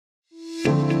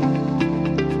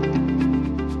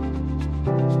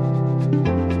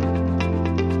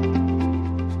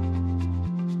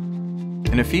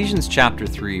Ephesians chapter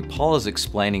 3, Paul is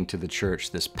explaining to the church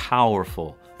this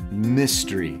powerful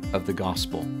mystery of the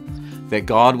gospel, that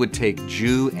God would take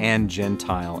Jew and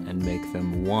Gentile and make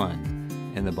them one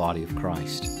in the body of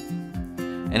Christ.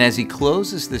 And as he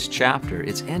closes this chapter,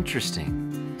 it's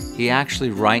interesting. He actually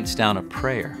writes down a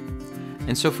prayer.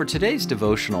 And so for today's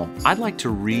devotional, I'd like to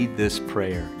read this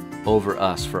prayer over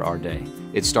us for our day.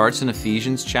 It starts in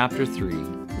Ephesians chapter 3,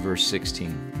 verse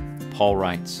 16. Paul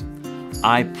writes,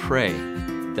 "I pray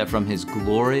that from His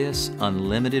glorious,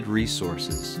 unlimited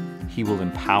resources, He will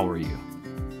empower you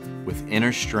with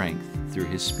inner strength through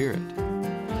His Spirit.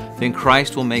 Then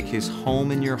Christ will make His home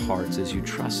in your hearts as you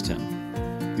trust Him.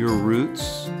 Your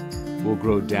roots will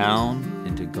grow down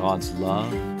into God's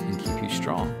love and keep you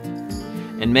strong.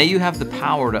 And may you have the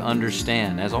power to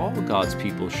understand, as all God's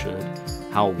people should,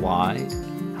 how wide,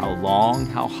 how long,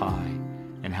 how high,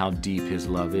 and how deep His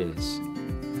love is.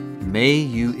 May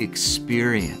you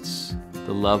experience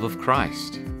the love of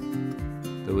Christ,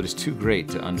 though it is too great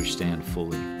to understand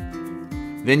fully.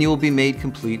 Then you will be made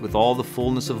complete with all the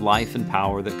fullness of life and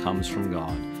power that comes from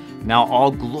God. Now all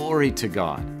glory to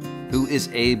God, who is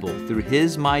able, through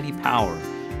His mighty power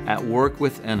at work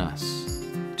within us,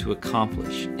 to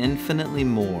accomplish infinitely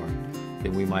more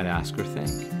than we might ask or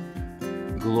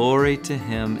think. Glory to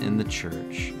Him in the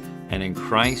church and in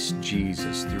Christ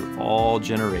Jesus through all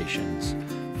generations,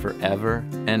 forever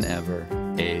and ever.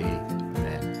 Amen."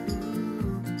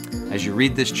 As you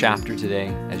read this chapter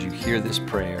today, as you hear this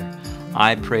prayer,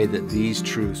 I pray that these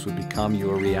truths would become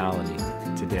your reality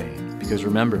today. Because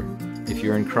remember, if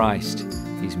you're in Christ,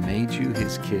 He's made you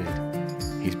His kid.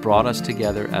 He's brought us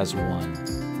together as one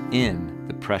in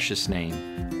the precious name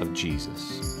of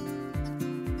Jesus.